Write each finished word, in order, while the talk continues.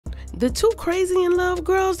The two crazy in love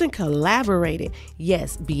girls then collaborated.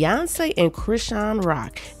 Yes, Beyonce and Chrisean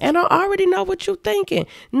Rock. And I already know what you're thinking.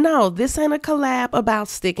 No, this ain't a collab about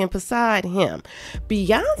sticking beside him.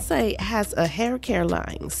 Beyonce has a hair care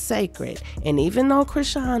line, CECRED. And even though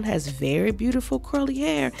Chrisean has very beautiful curly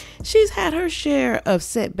hair, she's had her share of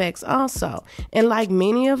setbacks also. And like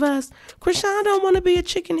many of us, Chrisean don't want to be a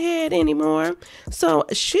chicken head anymore. So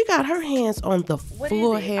she got her hands on the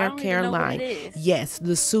full hair care line. Yes,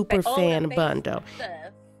 the super fan bundle.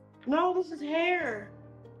 No, this is hair.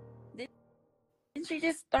 Didn't she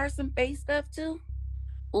just start some face stuff too?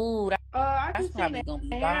 Ooh, that's probably gonna be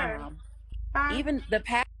bomb. Even the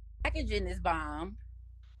packaging is bomb.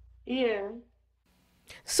 Yeah.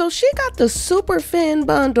 So she got the super fan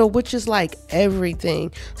bundle, which is like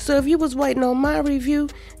everything. So if you was waiting on my review,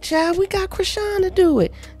 child, we got Chrisean to do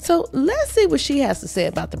it. So let's see what she has to say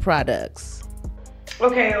about the products.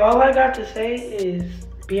 Okay, all I got to say is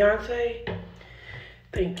Beyonce,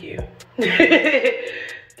 thank you.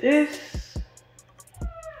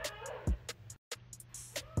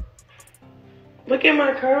 Look at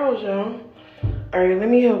my curls, y'all. All right, let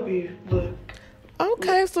me help you. Look.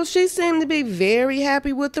 Okay, so she seemed to be very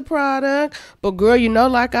happy with the product. But girl, you know,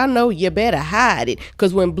 like I know, you better hide it.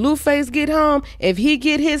 Because when Blueface get home, if he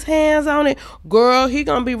get his hands on it, girl, he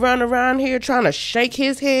gonna be running around here trying to shake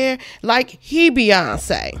his hair like he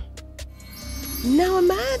Beyonce. Now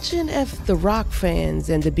imagine if the Rock fans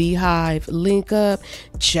and the Beehive link up.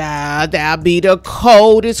 Child, that'll be the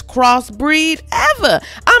coldest crossbreed ever.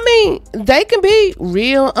 I mean, they can be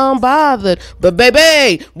real unbothered, but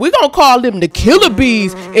baby, we gonna call them the killer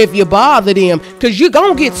bees if you bother them, cause you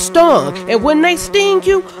gonna get stung, and when they sting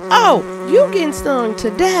you, oh, you getting stung to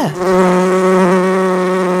death.